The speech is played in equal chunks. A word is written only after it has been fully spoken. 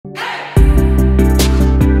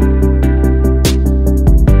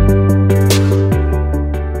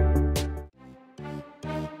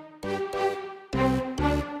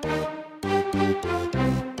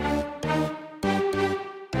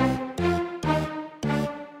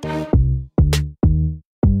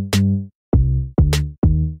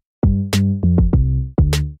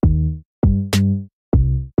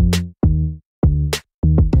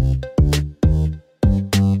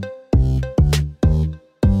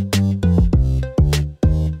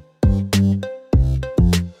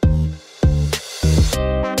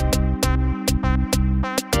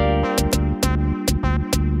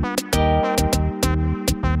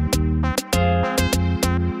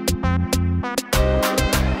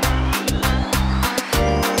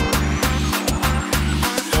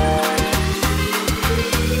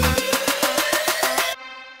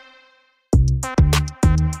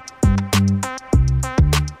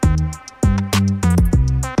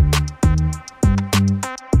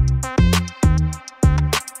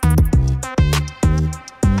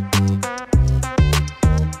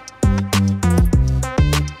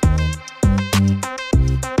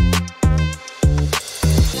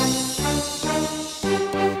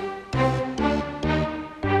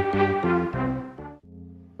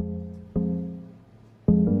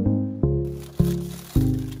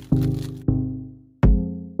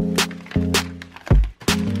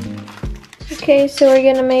Okay, so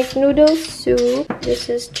we're gonna make noodle soup. This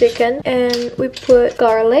is chicken and we put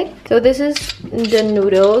garlic. So this is the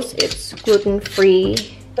noodles. It's gluten-free.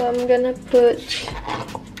 So I'm gonna put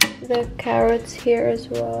the carrots here as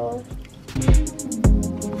well.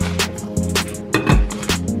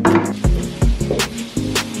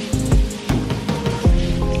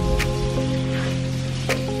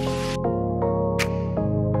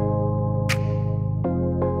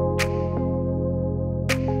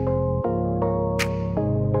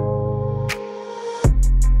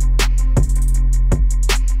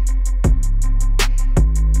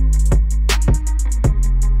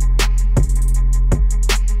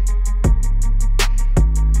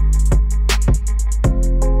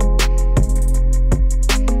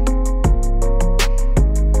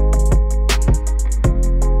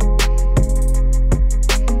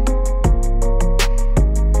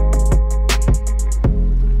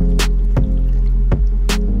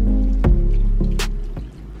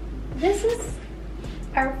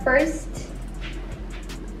 Our first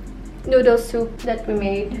noodle soup that we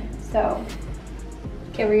made. So,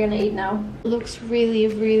 okay, we're gonna eat now. Looks really,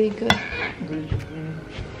 really good.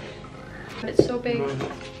 It's so big.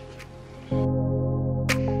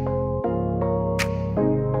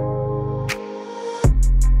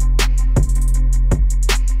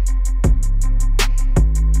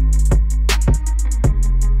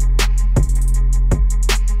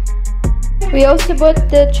 We also bought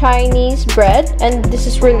the Chinese bread, and this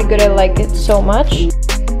is really good. I like it so much.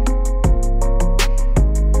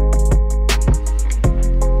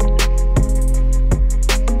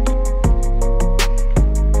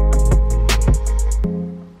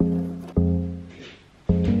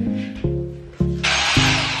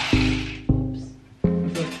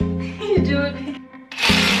 You do it.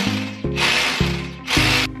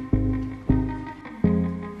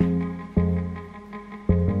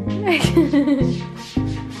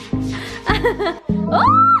 Oh!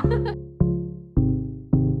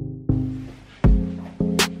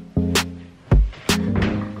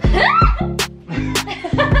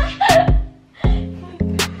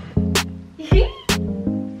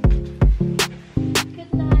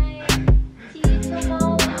 Good night. See you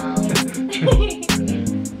tomorrow.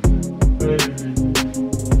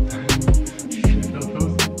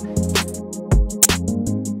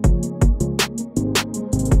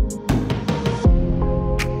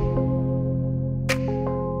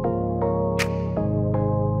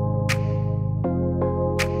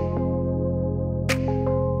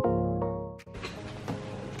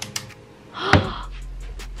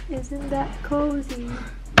 Isn't that cozy?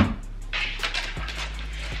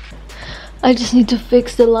 I just need to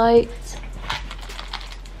fix the lights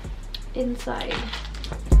inside.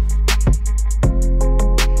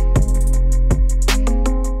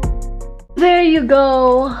 There you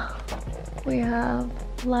go. We have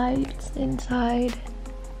lights inside.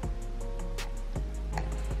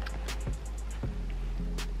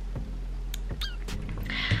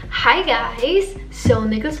 Hi guys! So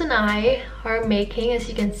Nicholas and I are making, as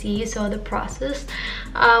you can see, you saw the process.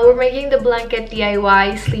 We're making the blanket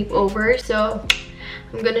DIY sleepover. So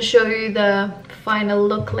I'm gonna show you the final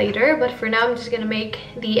look later, but for now I'm just gonna make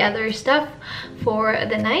the other stuff for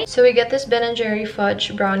the night. So we get this Ben & Jerry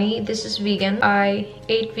fudge brownie. This is vegan. I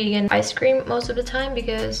ate vegan ice cream most of the time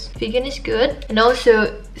because vegan is good, and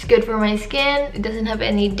also it's good for my skin. It doesn't have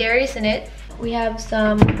any dairies in it. We have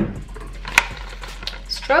some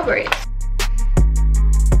strawberries.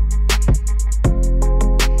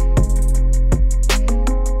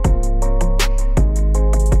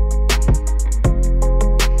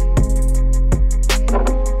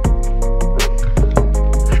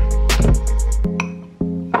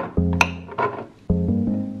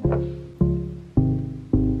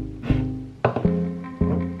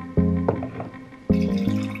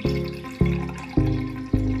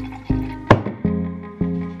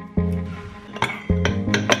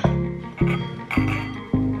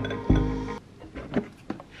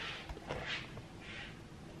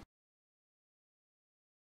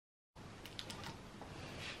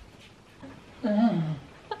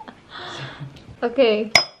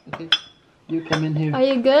 Okay. Okay. You come in here. Are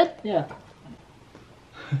you good? Yeah.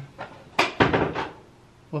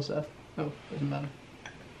 What's that? Oh, doesn't matter.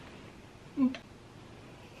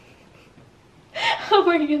 How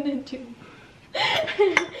are you gonna do?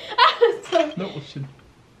 No, it should.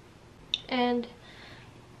 And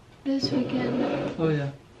this weekend. Oh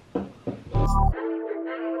yeah.